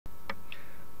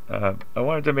I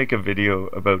wanted to make a video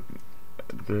about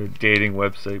the dating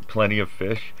website Plenty of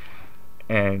Fish,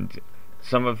 and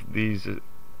some of these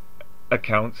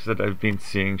accounts that I've been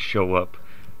seeing show up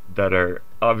that are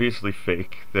obviously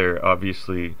fake. They're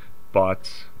obviously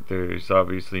bots. There's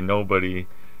obviously nobody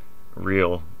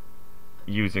real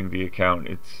using the account.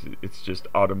 It's just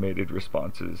automated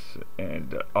responses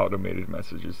and automated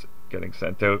messages getting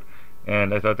sent out,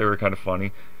 and I thought they were kind of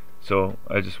funny, so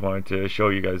I just wanted to show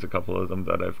you guys a couple of them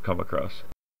that I've come across.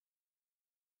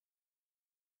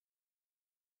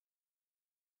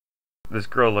 This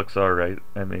girl looks alright.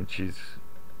 I mean, she's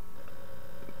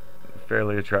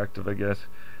fairly attractive, I guess.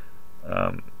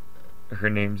 Her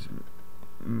name's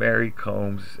Mary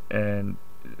Combs, and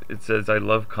it says, "I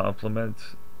love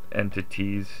compliments and to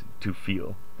tease to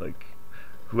feel." Like,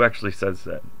 who actually says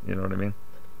that? You know what I mean?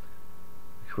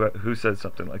 Who says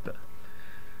something like that?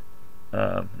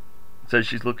 Says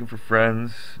she's looking for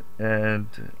friends,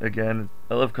 and again,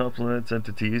 "I love compliments and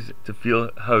to tease to feel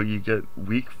how you get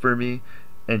weak for me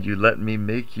and you let me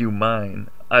make you mine.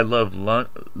 I love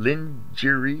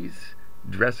lingeries,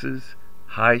 dresses,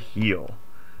 high heel."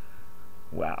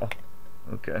 Wow.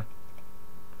 Okay.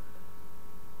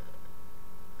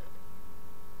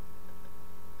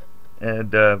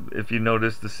 And if you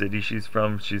notice the city she's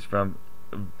from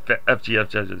FGF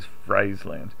Judges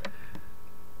Friesland,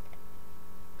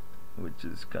 which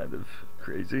is kind of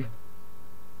crazy.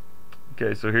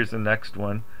 Okay, so here's the next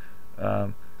one.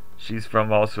 She's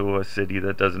from also a city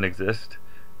that doesn't exist,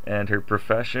 and her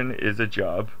profession is a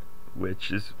job,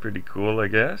 which is pretty cool, I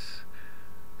guess.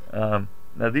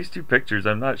 Now these two pictures,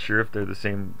 I'm not sure if they're the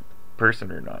same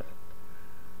person or not.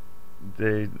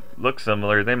 They look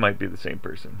similar. They might be the same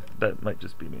person. That might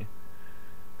just be me.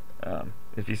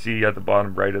 If you see at the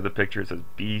bottom right of the picture, it says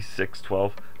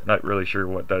B612. Not really sure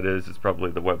what that is. It's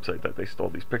probably the website that they stole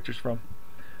these pictures from.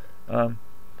 And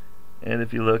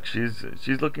if you look, she's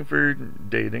looking for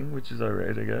dating, which is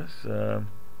alright, I guess.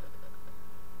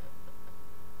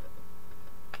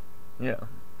 Yeah.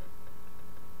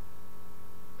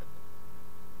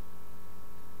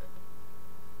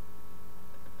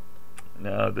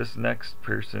 Now this next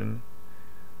person,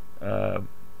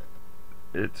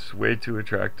 it's way too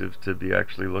attractive to be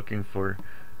actually looking for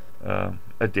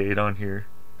a date on here.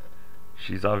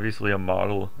 She's obviously a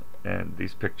model, and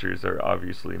these pictures are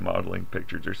obviously modeling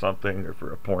pictures or something, or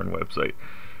for a porn website,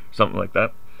 something like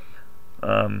that.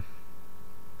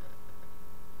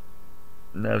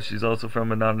 Now she's also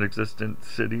from a non-existent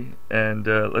city, and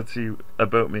let's see,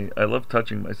 about me. "I love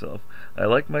touching myself. I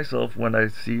like myself when I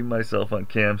see myself on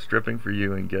cam stripping for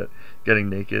you and getting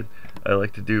naked. I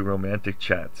like to do romantic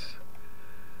chats."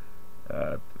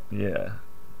 Yeah,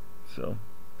 so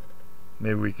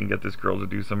maybe we can get this girl to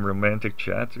do some romantic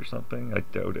chats or something. I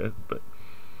doubt it, but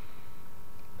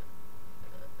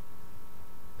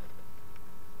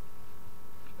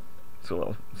so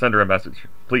I'll send her a message.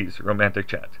 "Please, romantic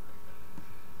chat."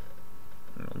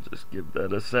 I'll just give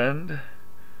that a send.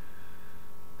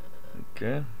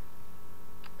 Okay.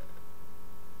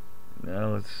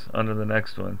 Now let's on to the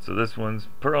next one. So this one's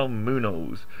Pearl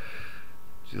Munoz.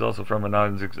 She's also from a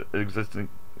non-existent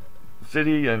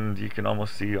city, and you can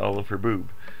almost see all of her boob.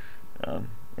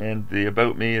 And the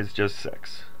about me is just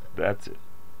sex. That's it.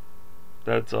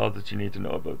 That's all that you need to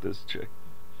know about this chick.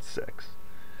 Sex.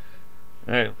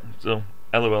 Alright, so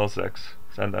LOL sex.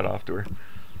 Send that off to her.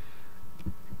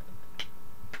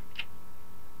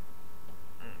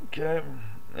 Okay,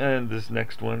 and this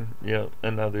next one, yeah,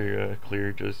 another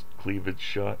clear just cleavage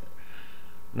shot.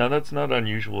 Now that's not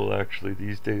unusual actually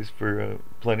these days for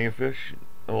Plenty of Fish.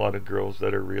 A lot of girls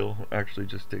that are real actually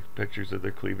just take pictures of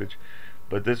their cleavage,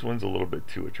 but this one's a little bit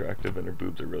too attractive, and her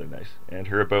boobs are really nice. And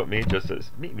her about me just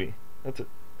says, "Meet me." That's it.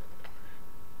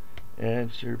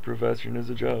 And her profession is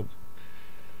a job.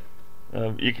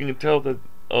 You can tell that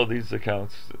all these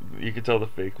accounts, you can tell the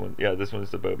fake one. Yeah, this one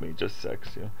is about me, just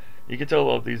sex. You know, you can tell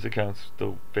all these accounts,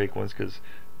 the fake ones, because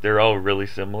they're all really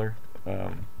similar.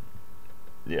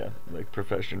 Yeah, like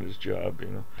profession is job.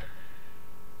 You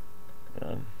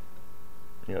know.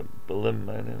 Yeah,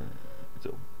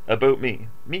 so about me,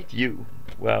 meet you.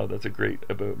 Wow, that's a great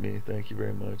about me. Thank you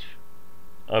very much.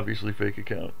 Obviously fake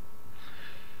account.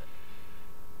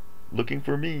 Looking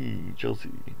for me,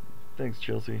 Chelsea. Thanks,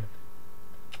 Chelsea.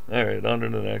 Alright, on to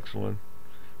the next one.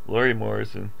 Lori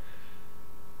Morrison.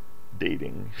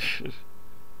 Dating.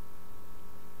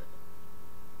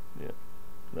 Yeah,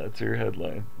 that's her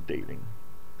headline. Dating.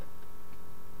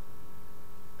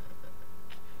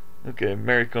 Okay,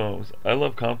 Mary Combs. "I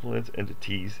love compliments and to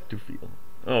tease to feel."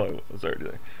 Oh, I was already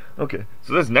there. Okay,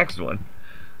 so this next one,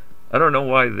 I don't know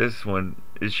why this one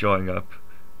is showing up.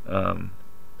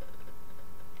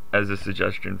 as a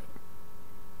suggestion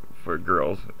for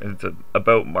girls. And it's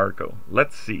about Marco.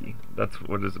 Let's see. That's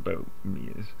what his about me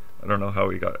is. I don't know how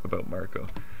he got about Marco.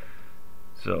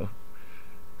 So,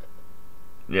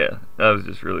 yeah, that was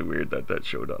just really weird that that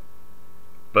showed up.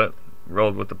 But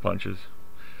rolled with the punches.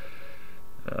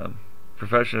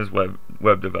 Profession is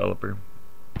web developer.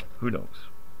 Who knows?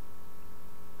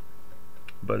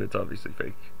 But it's obviously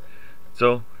fake.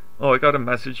 So, oh, I got a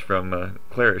message from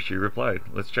Clara. She replied,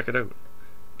 "Let's check it out.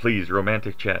 Please,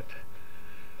 romantic chat."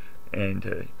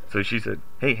 And so she said,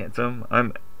 "Hey, handsome,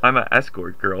 I'm an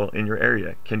escort girl in your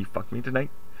area. Can you fuck me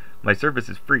tonight? My service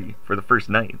is free for the first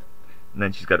night." And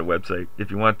then she's got a website.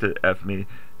 If you want to F me,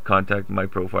 contact my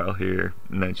profile here.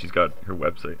 And then she's got her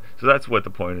website. So that's what the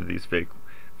point of these fake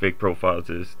profiles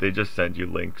is. They just send you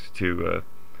links to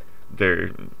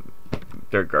their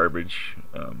garbage,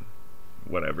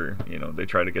 whatever. You know, they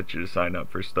try to get you to sign up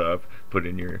for stuff, put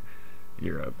in your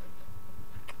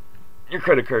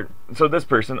credit card. So this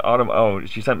person, Autumn, oh,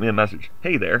 she sent me a message.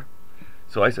 "Hey there."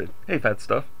 So I said, "Hey, fat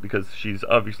stuff," because she's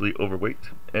obviously overweight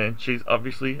and she's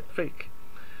obviously fake.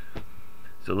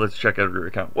 So let's check out her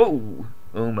account. Whoa!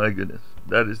 Oh my goodness,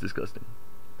 that is disgusting.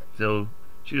 So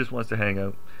she just wants to hang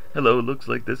out. "Hello, looks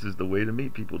like this is the way to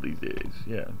meet people these days."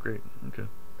 Yeah, great. Okay.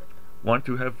 Want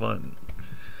to have fun.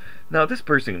 Now this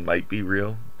person might be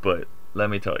real, but let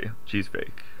me tell you, she's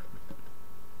fake.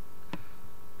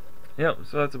 Yep,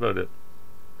 so that's about it.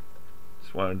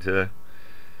 Just wanted to...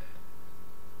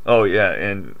 Oh yeah,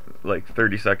 and like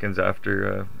 30 seconds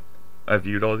after I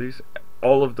viewed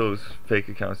all of those fake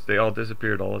accounts, they all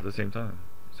disappeared all at the same time.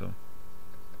 So,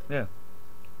 yeah.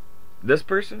 This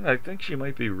person, I think she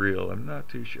might be real. I'm not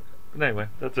too sure. But anyway,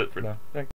 that's it for now. Thanks.